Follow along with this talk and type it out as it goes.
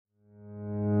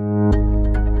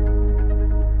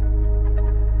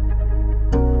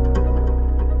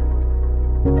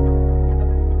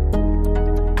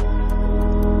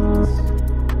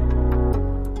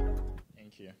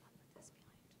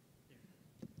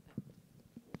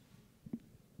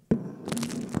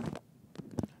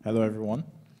Hello, everyone.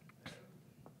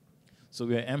 So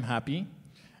we are Mhapy.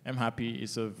 Mhapy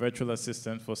is a virtual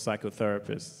assistant for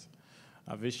psychotherapists.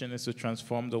 Our vision is to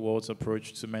transform the world's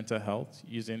approach to mental health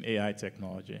using AI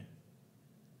technology.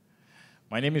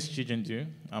 My name is Chijindu.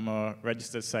 I'm a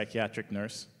registered psychiatric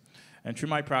nurse. And through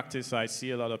my practice, I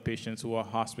see a lot of patients who are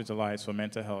hospitalized for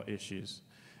mental health issues.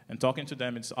 And talking to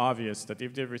them, it's obvious that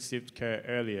if they've received care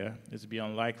earlier, it's be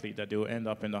unlikely that they will end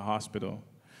up in the hospital.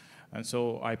 And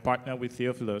so I partner with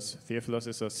Theophilus. Theophilus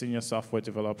is a senior software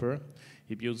developer.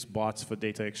 He builds bots for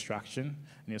data extraction,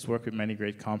 and he has worked with many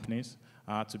great companies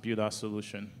to build our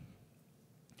solution.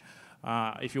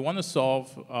 If you want to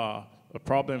solve a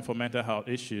problem for mental health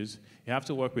issues, you have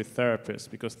to work with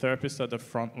therapists, because therapists are the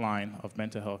front line of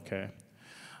mental health care.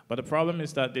 But the problem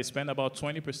is that they spend about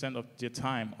 20% of their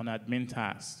time on admin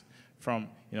tasks, from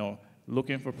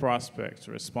looking for prospects,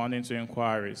 responding to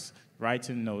inquiries,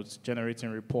 writing notes, generating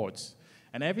reports.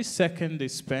 And every second they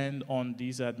spend on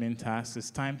these admin tasks is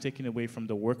time taken away from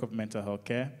the work of mental health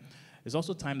care. It's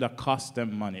also time that costs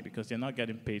them money because they're not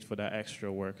getting paid for that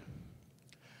extra work.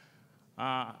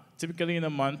 Typically in a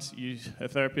month, a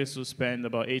therapist will spend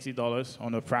about $80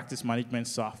 on a practice management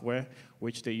software,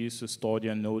 which they use to store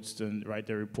their notes and write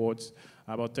their reports.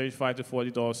 About $35 to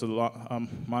 $40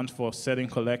 a month for setting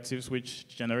collectives, which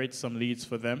generates some leads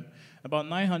for them. About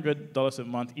 $900 a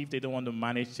month if they don't want to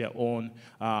manage their own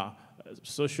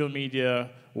social media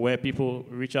where people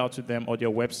reach out to them, or their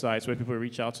websites where people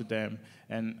reach out to them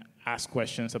and ask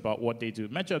questions about what they do.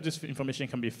 Much of this information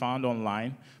can be found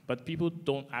online, but people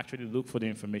don't actually look for the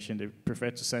information. They prefer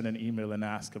to send an email and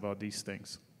ask about these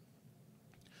things.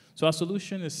 So our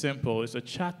solution is simple. It's a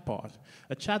chatbot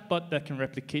that can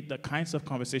replicate the kinds of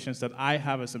conversations that I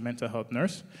have as a mental health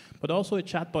nurse, but also a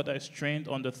chatbot that is trained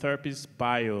on the therapist's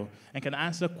bio and can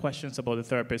answer questions about the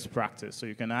therapist's practice. So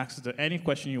you can ask any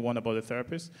question you want about the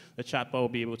therapist, the chatbot will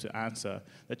be able to answer.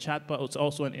 The chatbot is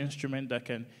also an instrument that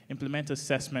can implement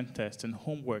assessment tests and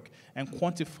homework and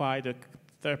quantify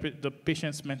the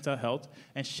patient's mental health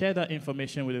and share that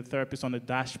information with the therapist on the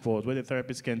dashboard, where the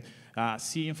therapist can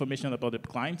see information about the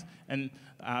client and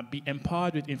be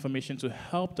empowered with information to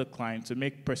help the client to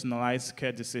make personalized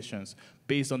care decisions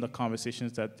based on the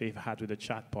conversations that they've had with the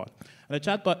chatbot. And the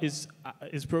chatbot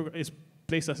is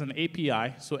placed as an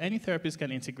API, so any therapist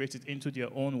can integrate it into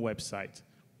their own website.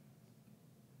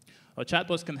 Our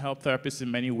chatbots can help therapists in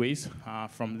many ways,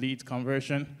 from lead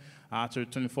conversion to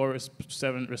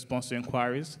 24/7 response to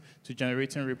inquiries, to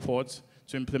generating reports,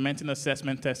 to implementing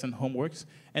assessment tests and homeworks.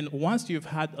 And once you've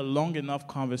had a long enough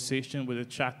conversation with a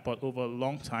chatbot over a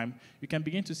long time, you can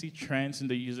begin to see trends in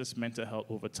the user's mental health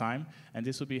over time, and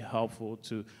this will be helpful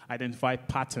to identify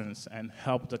patterns and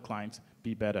help the client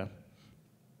be better.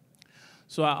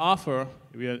 So our offer,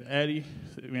 we're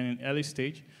in an early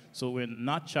stage, so we're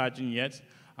not charging yet.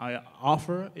 Our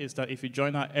offer is that if you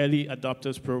join our early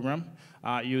adopters program,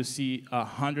 you'll see a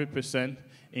 100%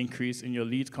 increase in your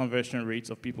lead conversion rates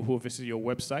of people who visit your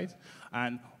website.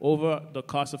 And over the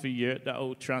course of a year, that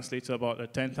will translate to about a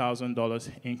 $10,000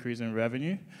 increase in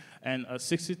revenue and a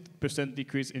 60%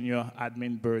 decrease in your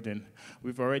admin burden.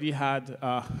 We already have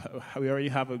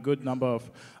a good number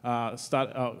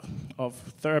of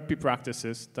therapy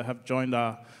practices that have joined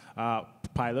our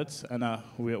pilots, and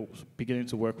we're beginning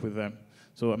to work with them.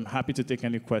 So I'm happy to take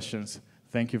any questions.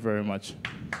 Thank you very much.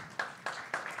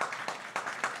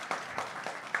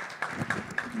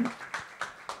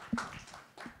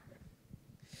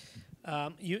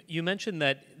 You mentioned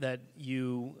that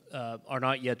you are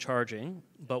not yet charging,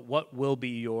 but what will be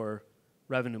your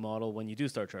revenue model when you do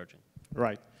start charging?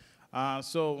 Right.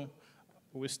 So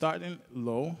we're starting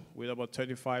low with about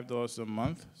 $35 a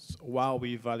month while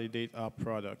we validate our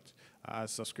product. A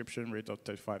subscription rate of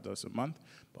 $35 a month,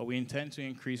 but we intend to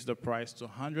increase the price to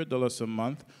 $100 a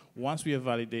month once we have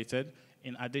validated,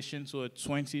 in addition to a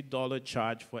 $20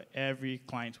 charge for every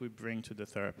client we bring to the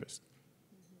therapist.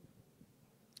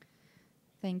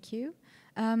 Thank you.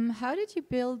 How did you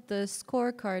build the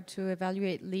scorecard to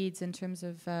evaluate leads in terms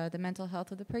of the mental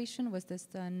health of the patient? Was this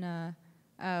done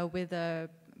with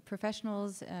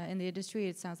professionals in the industry?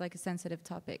 It sounds like a sensitive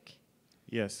topic.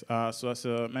 Yes. So as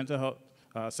a mental health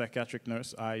psychiatric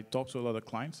nurse, I talk to a lot of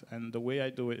clients, and the way I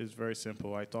do it is very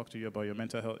simple. I talk to you about your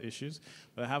mental health issues,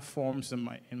 but I have forms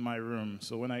in my room.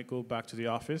 So when I go back to the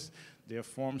office, there are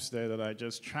forms there that I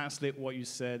just translate what you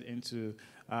said into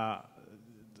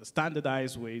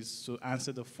standardized ways to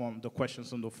answer the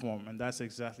questions on the form, and that's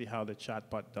exactly how the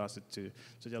chatbot does it too.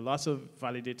 So there are lots of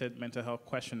validated mental health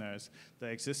questionnaires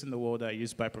that exist in the world that are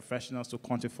used by professionals to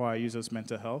quantify a user's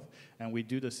mental health, and we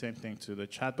do the same thing too. The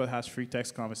chatbot has free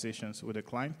text conversations with the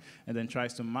client and then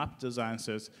tries to map those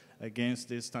answers against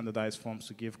these standardized forms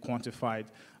to give quantified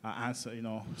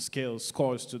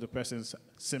scores to the person's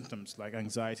symptoms like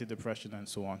anxiety, depression, and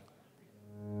so on.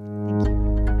 Thank you.